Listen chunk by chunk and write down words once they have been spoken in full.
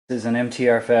This is an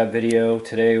MTR Fab video.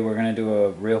 Today we're going to do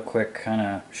a real quick kind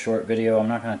of short video. I'm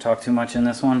not going to talk too much in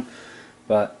this one,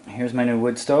 but here's my new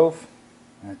wood stove.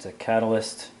 It's a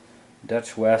Catalyst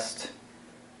Dutchwest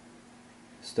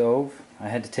stove. I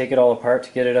had to take it all apart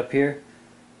to get it up here.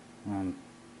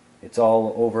 It's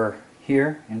all over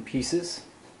here in pieces.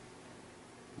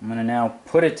 I'm going to now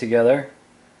put it together,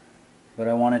 but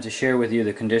I wanted to share with you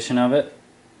the condition of it.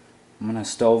 I'm going to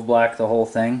stove black the whole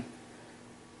thing,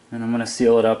 and I'm going to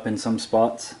seal it up in some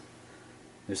spots.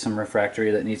 There's some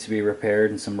refractory that needs to be repaired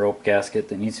and some rope gasket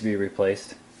that needs to be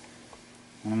replaced.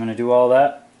 And I'm going to do all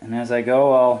that, and as I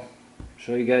go I'll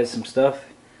show you guys some stuff.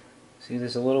 See,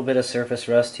 there's a little bit of surface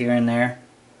rust here and there.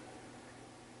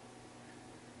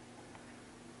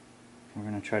 We're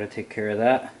going to try to take care of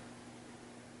that.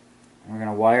 We're going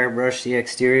to wire brush the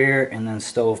exterior and then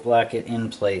stove black it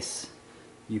in place.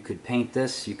 You could paint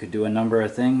this, you could do a number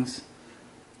of things.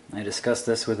 I discussed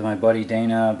this with my buddy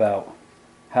Dana about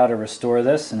how to restore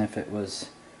this, and if it was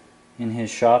in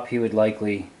his shop he would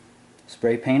likely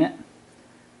spray paint it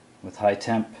with high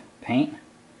temp paint,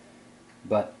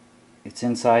 but it's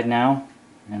inside now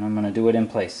and I'm going to do it in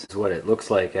place. This is what it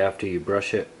looks like after you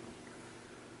brush it.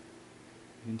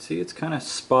 You can see it's kind of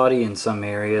spotty in some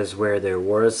areas where there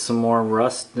was some more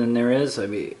rust than there is. I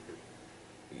mean,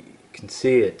 you can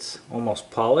see it's almost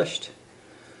polished.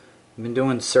 I've been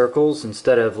doing circles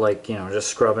instead of, like, you know, just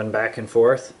scrubbing back and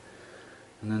forth.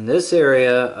 And then this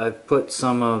area I've put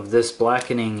some of this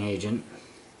blackening agent.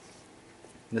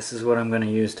 This is what I'm going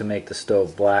to use to make the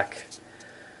stove black.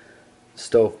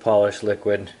 Stove polish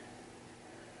liquid. It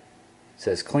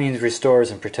says cleans, restores,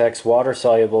 and protects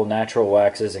water-soluble natural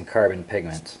waxes and carbon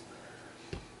pigments.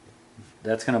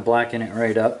 That's going to blacken it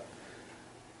right up.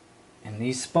 And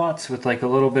these spots with like a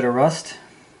little bit of rust,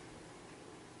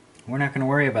 we're not going to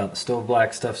worry about. The stove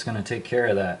black stuff's going to take care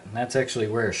of that. And that's actually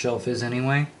where a shelf is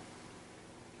anyway.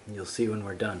 You'll see when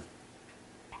we're done.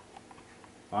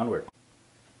 Onward.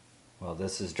 While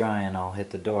this is drying, I'll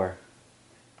hit the door.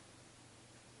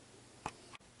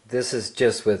 This is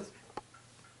just with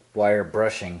wire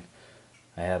brushing.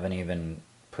 I haven't even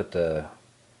put the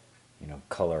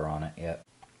color on it yet.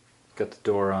 Got the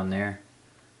door on there.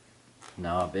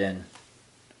 Knob in.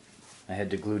 I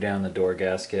had to glue down the door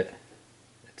gasket.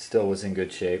 It still was in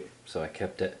good shape, so I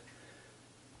kept it.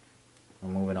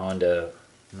 I'm moving on to,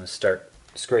 I'm going to start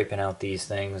scraping out these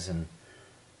things and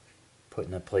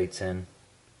putting the plates in.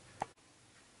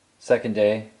 Second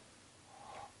day,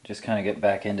 just kind of get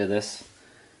back into this.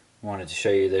 Wanted to show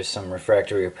you there's some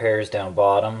refractory repairs down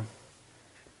bottom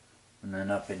and then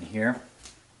up in here.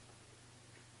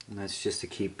 And that's just to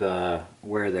keep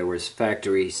where there was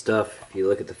factory stuff. If you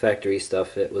look at the factory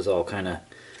stuff, it was all kind of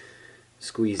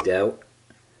squeezed out.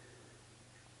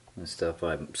 And stuff,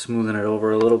 I'm smoothing it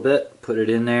over a little bit, put it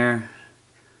in there.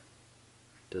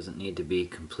 Doesn't need to be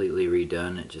completely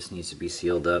redone, it just needs to be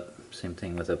sealed up. Same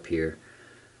thing with up here.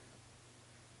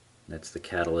 That's the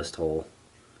catalyst hole.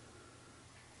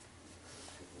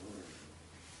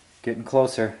 Getting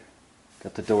closer.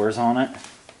 Got the doors on it.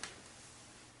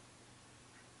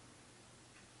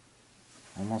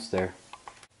 Almost there.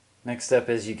 Next step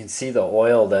is, you can see the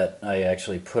oil that I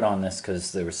actually put on this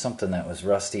because there was something that was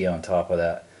rusty on top of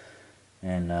that,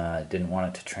 and I didn't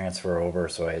want it to transfer over,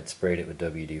 so I had sprayed it with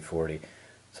WD-40.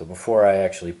 So before I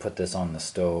actually put this on the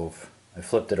stove, I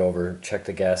flipped it over, checked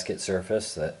the gasket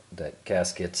surface that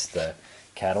gaskets the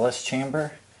catalyst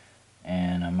chamber,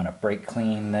 and I'm going to brake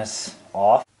clean this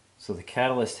off. So the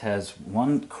catalyst has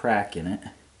one crack in it.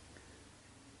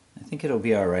 I think it'll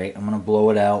be alright. I'm going to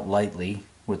blow it out lightly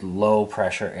with low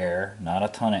pressure air, not a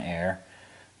ton of air.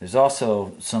 There's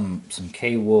also some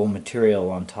K-wool material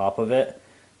on top of it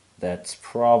that's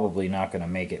probably not going to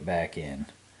make it back in.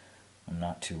 I'm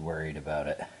not too worried about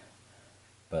it.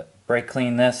 But brake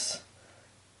clean this,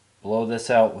 blow this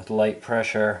out with light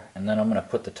pressure, and then I'm going to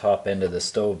put the top end of the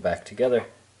stove back together.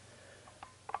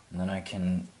 And then I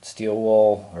can steel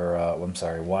wool, or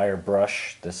wire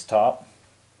brush this top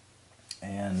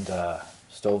and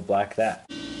stove black that.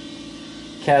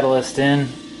 Catalyst in,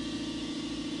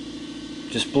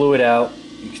 just blew it out.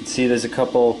 You can see there's a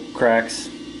couple cracks,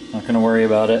 not going to worry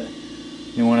about it.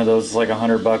 New one of those is like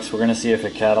 $100. We're going to see if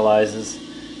it catalyzes.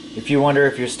 If you wonder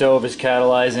if your stove is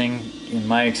catalyzing, in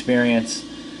my experience,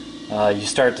 you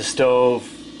start the stove,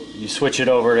 you switch it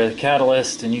over to the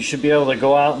catalyst, and you should be able to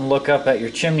go out and look up at your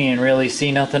chimney and really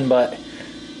see nothing but,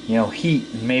 heat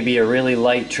and maybe a really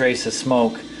light trace of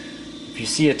smoke. If you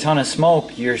see a ton of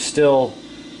smoke, you're still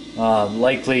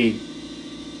likely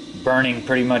burning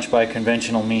pretty much by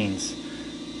conventional means.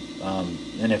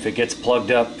 And if it gets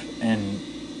plugged up and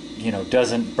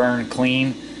doesn't burn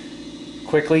clean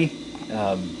quickly,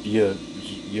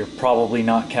 you're probably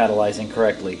not catalyzing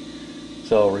correctly.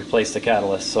 So replace the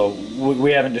catalyst. So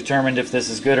we haven't determined if this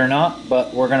is good or not,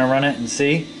 but we're gonna run it and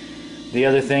see. The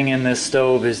other thing in this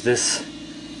stove is this,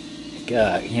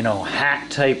 you know,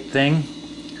 hat type thing.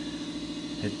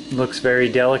 It looks very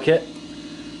delicate.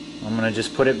 I'm gonna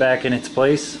just put it back in its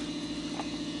place.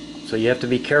 So you have to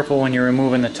be careful when you're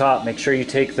removing the top. Make sure you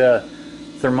take the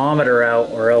thermometer out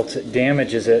or else it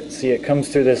damages it. See, it comes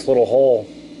through this little hole.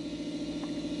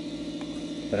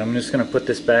 But I'm just gonna put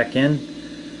this back in,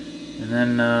 and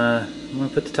then I'm gonna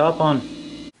put the top on.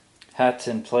 Hat's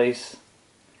in place.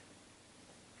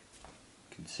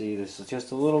 You can see this is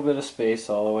just a little bit of space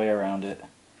all the way around it.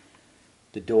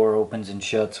 The door opens and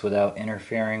shuts without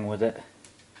interfering with it.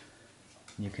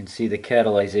 You can see the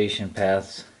catalyzation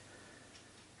paths.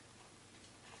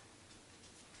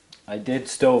 I did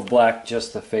stove black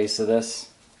just the face of this.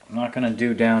 I'm not going to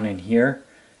do down in here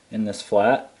in this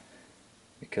flat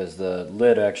because the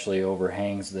lid actually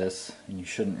overhangs this and you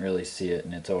shouldn't really see it,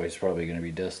 and it's always probably going to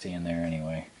be dusty in there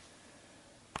anyway.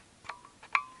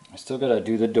 I still got to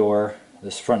do the door,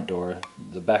 this front door.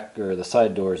 The back or the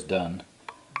side door is done.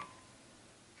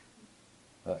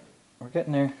 But we're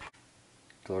getting there.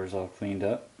 Door's all cleaned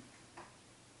up.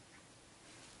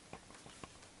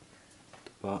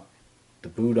 The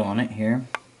boot on it here.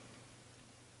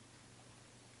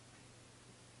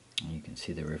 You can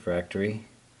see the refractory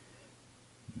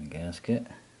in the gasket.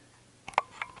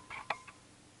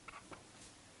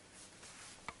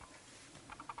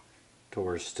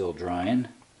 Door's still drying.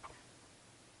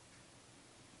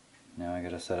 Now I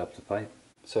gotta set up the pipe.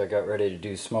 So I got ready to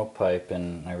do smoke pipe,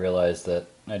 and I realized that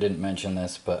I didn't mention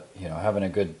this, but you know, having a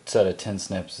good set of tin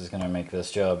snips is gonna make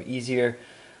this job easier.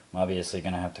 I'm obviously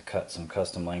going to have to cut some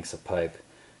custom lengths of pipe.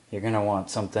 You're going to want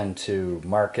something to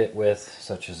mark it with,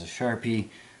 such as a Sharpie.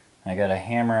 I got a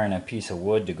hammer and a piece of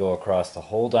wood to go across the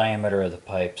whole diameter of the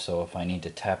pipe, so if I need to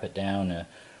tap it down to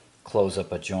close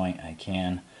up a joint, I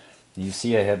can. You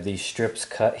see I have these strips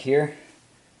cut here,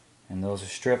 and those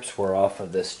strips were off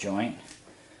of this joint.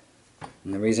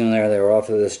 And the reason they were off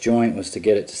of this joint was to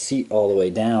get it to seat all the way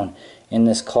down. In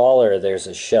this collar there's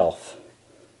a shelf.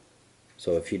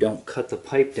 So if you don't cut the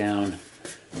pipe down,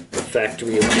 the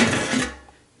factory length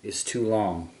is too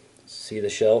long. See the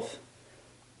shelf?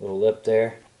 Little lip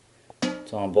there.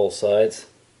 It's on both sides.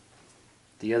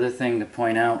 The other thing to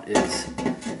point out is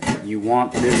you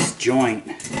want this joint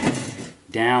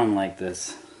down like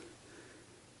this.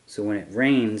 So when it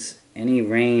rains, any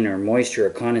rain or moisture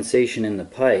or condensation in the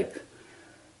pipe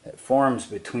that forms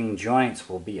between joints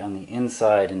will be on the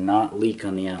inside and not leak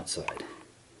on the outside.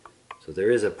 So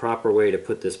there is a proper way to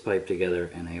put this pipe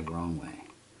together and a wrong way.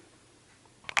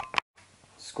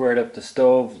 Squared up the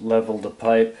stove, leveled the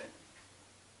pipe.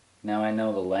 Now I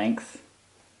know the length.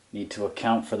 Need to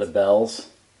account for the bells.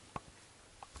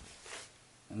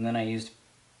 And then I used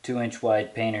 2-inch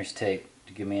wide painter's tape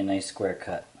to give me a nice square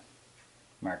cut.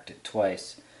 Marked it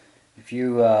twice. If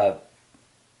you,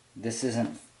 this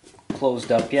isn't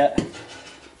closed up yet.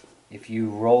 If you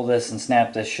roll this and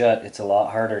snap this shut, it's a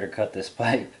lot harder to cut this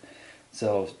pipe.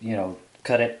 So, you know,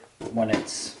 cut it when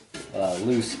it's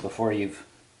loose before you've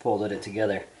pulled it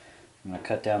together. I'm going to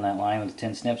cut down that line with the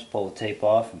tin snips, pull the tape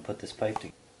off, and put this pipe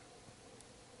together.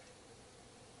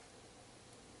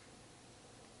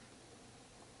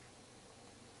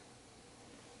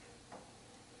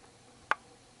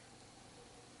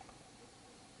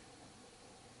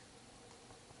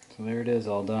 So there it is,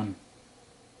 all done.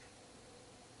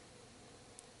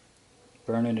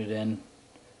 Burning it in.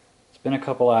 It's been a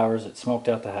couple hours. It smoked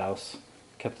out the house.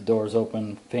 Kept the doors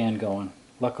open, fan going.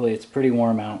 Luckily it's pretty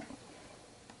warm out.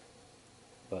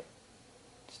 But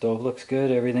stove looks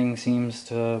good. Everything seems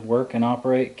to work and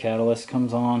operate. Catalyst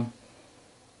comes on.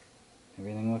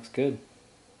 Everything looks good.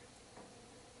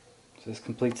 So this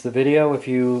completes the video. If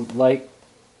you like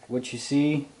what you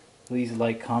see, please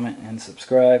like, comment, and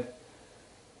subscribe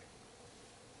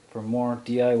for more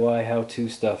DIY how-to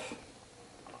stuff.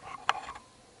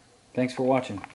 Thanks for watching.